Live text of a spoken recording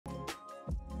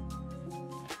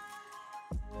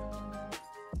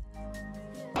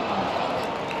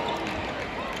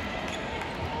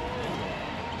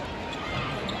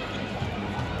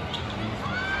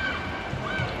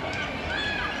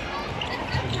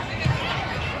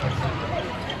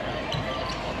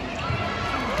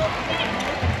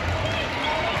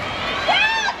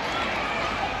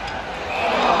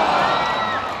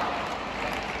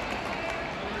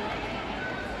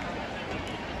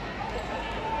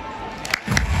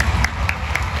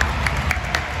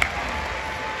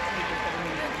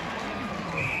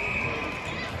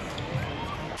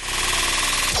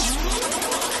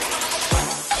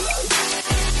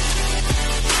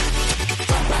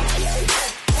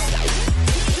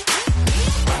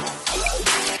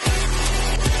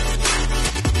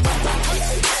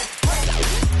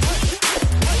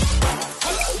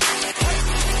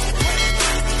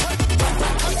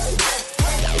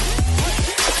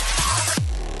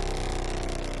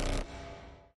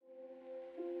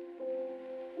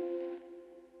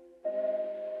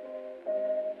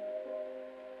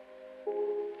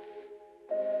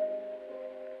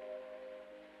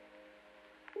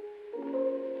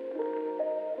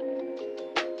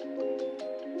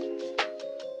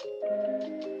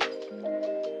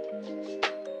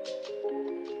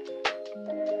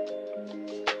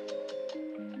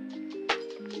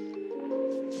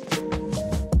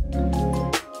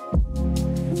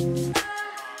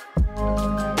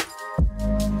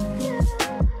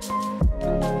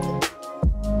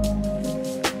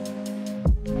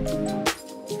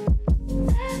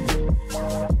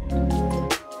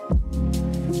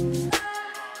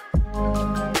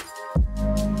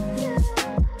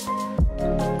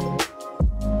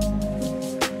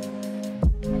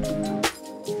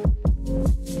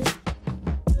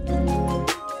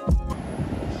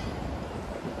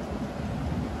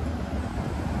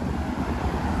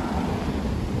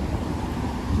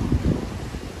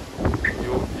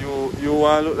you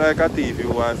want to look like a thief, you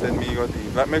want to send me go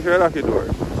thief. Like, make sure you lock your door.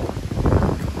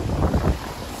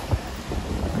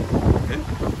 Okay?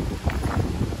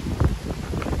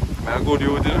 I'm a good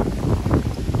youth, you know?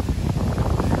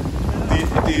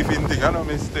 Thieving thing, I know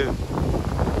me still.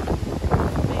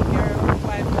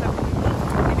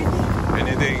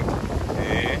 Anything.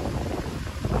 Eh?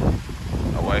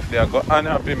 A wife there got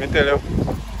unhappy, me tell you.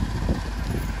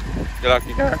 You lock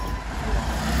your car?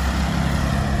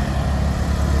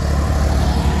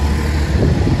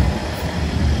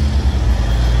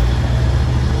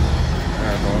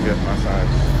 I'm gonna get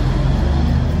massage.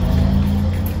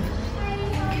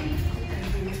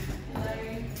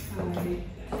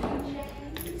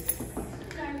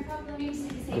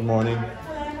 Good morning.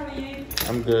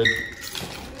 I'm good.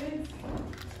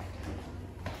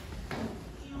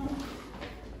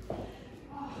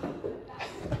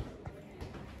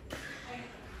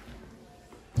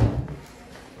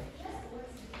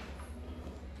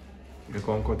 You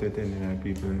can't cut it in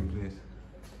people in place.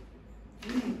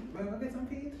 Wanna get some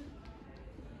feed?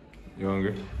 You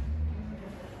hungry?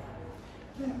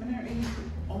 Yeah, I'm not really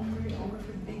hungry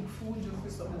for big food, just for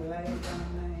something light and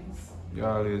nice. You're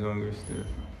always hungry still.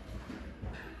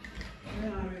 I'm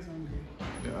not always hungry.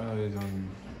 You're always hungry.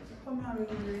 I'm always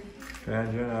hungry.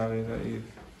 Can't you always eat?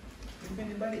 If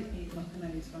anybody eat nothing I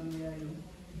eat hungry, I eat.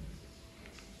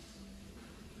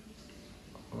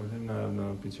 Oh, them not have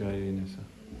no picture of you in this.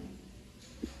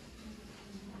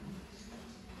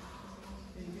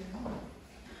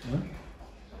 Huh?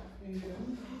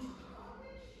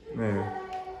 Maybe.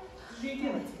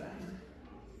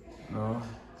 No.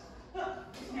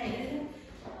 Hey,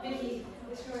 Vicky,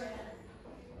 what's your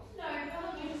No,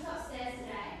 probably just upstairs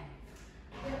today.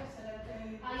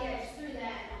 Oh yeah, just through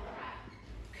there.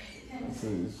 Alright.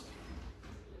 Please.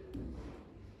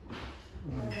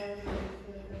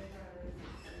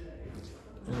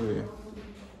 Anyway,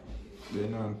 they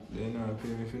not pay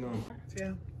me if you know.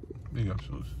 Yeah. Big up,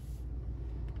 shoes.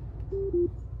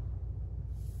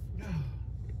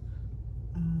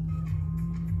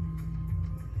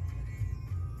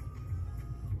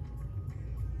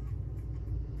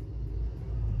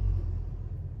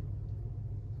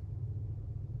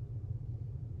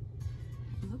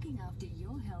 Looking after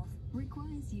your health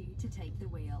requires you to take the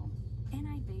wheel.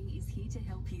 NIB is here to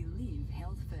help you live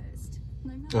health first.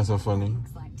 No matter That's so what funny. it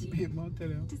looks like to you.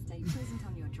 To stay present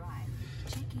on your drive,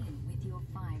 check in with your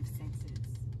 5 senses.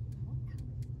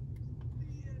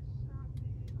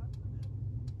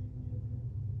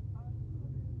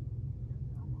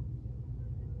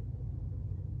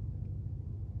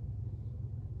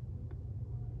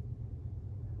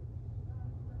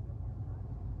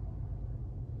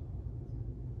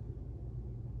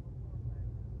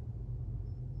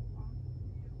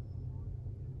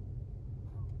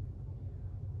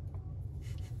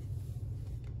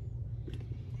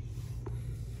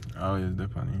 I always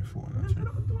depend on your phone.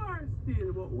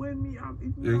 Still, but when me up,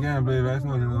 You can't play voice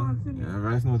note, you know. Yeah,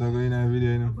 voice note I go in a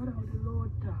video, you know. But how the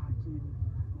Lord talking?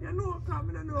 You know, come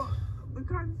in, know, we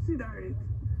consider it.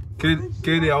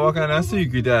 Katie, what kind of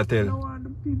secret I You tell? don't want the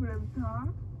people them talk?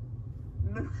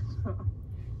 No.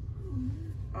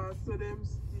 So them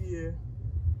stay.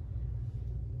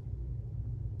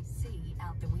 See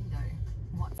out the window.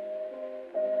 What?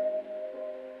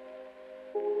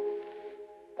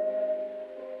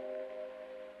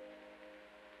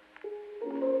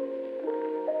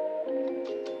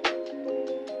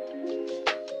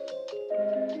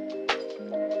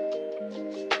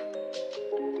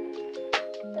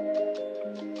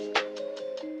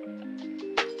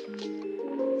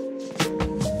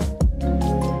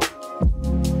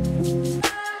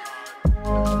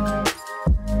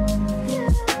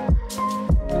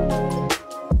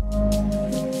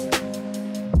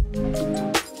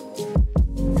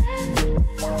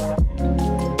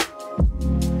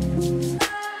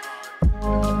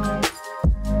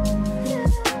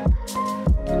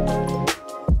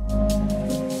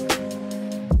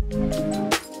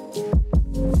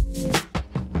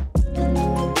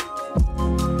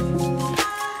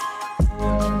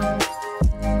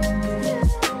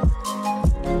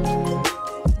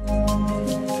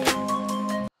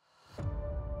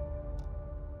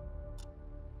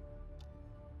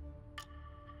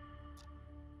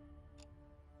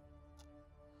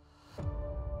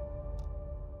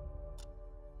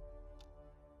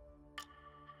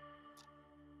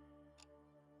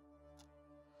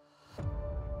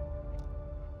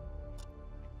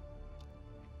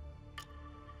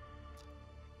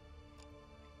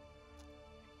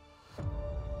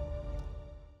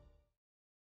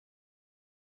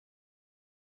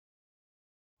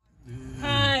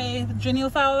 Hi,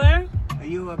 Janelle Fowler. Are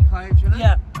you a player, Jenna?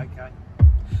 Yeah. Okay.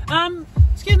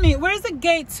 Excuse me, where's the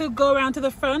gate to go around to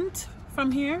the front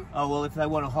from here? Oh, well, if they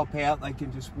want to hop out, they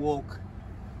can just walk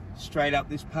straight up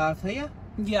this path here.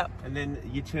 Yep. And then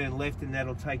you turn left and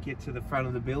that'll take you to the front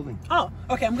of the building. Oh,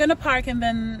 okay. I'm going to park and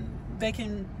then they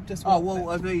can just walk. Oh, well,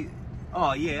 are they...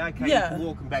 Oh, yeah, okay. Yeah. You can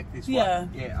walk them back this way. Yeah.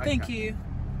 Yeah, okay. Thank you.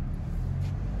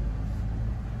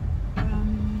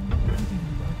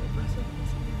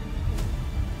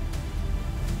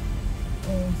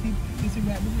 Oh, see, you see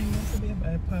right behind us, there'll be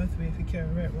a pathway if you carry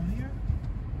right one here.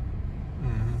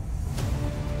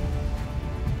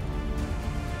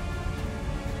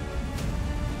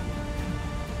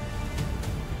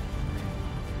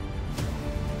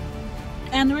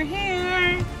 And we're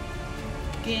here.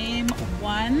 Game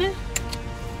 1.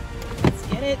 Let's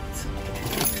get it.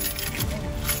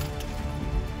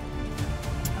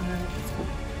 Alright, let's go.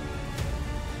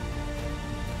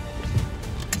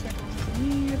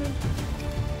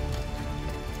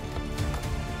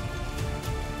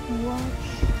 Watch.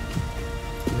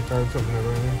 You can't something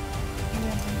around here.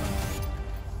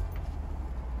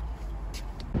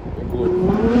 Good.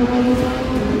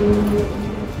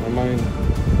 My mind.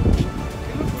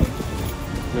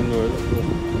 You know it.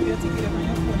 You have to get it on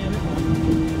your phone every time.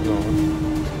 No.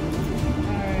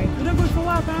 Alright. You look good for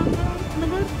what, man? You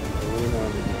look good?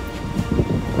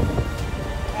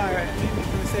 Alright, maybe I'm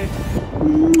gonna say.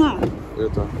 Mwah.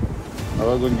 Later. Have a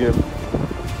good game.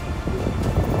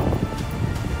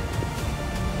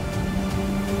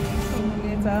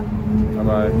 Later.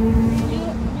 Bye-bye.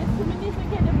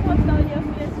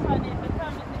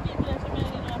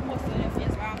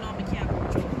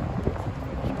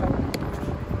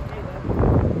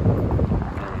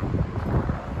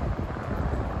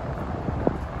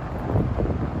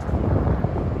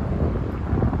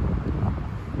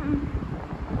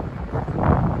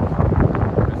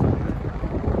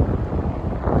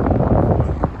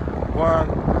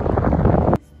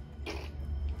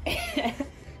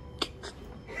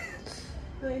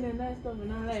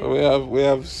 So we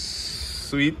have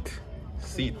sweet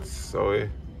seats, so we're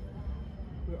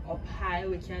up high.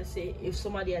 We can say if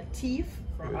somebody a thief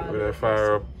from we're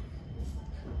far up.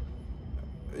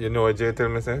 You know what Jay tell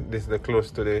me, say this is the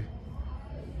close to the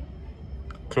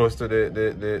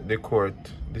court.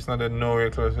 This is not the nowhere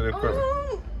close to the court.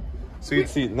 Sweet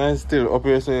seat, nice still up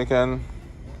here so you can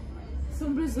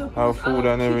have food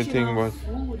and everything, but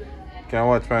can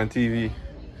watch on TV.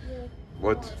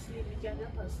 But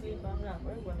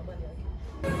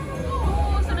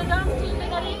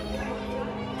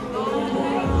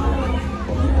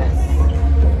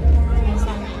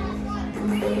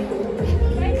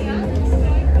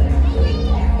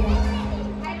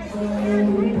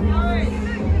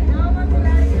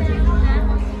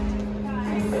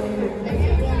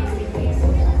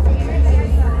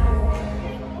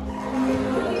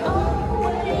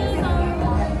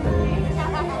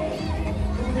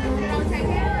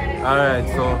alright,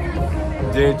 so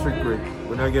Jay trickery.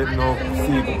 We're not getting no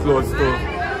seat close to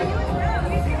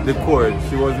the court.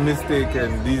 She was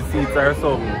mistaken. These seats are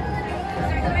some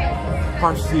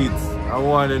posh seats. I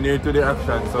want near to the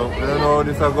action, so I don't know how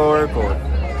this will go work out.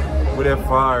 With a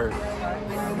far.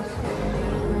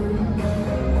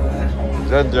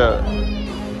 Jaja.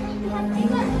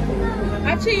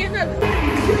 Actually, you're not.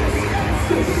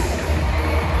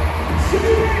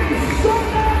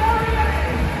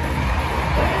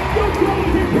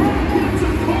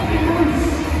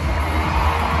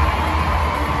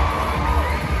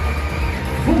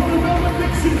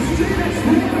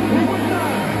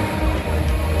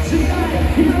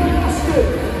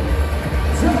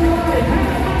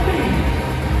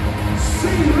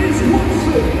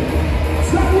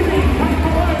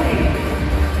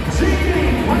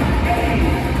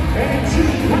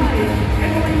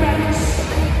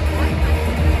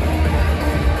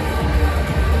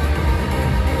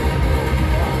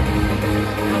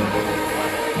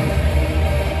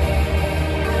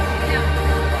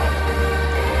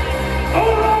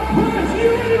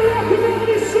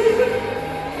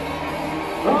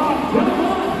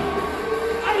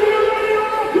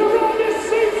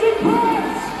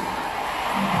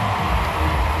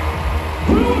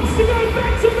 Who wants to go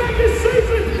back to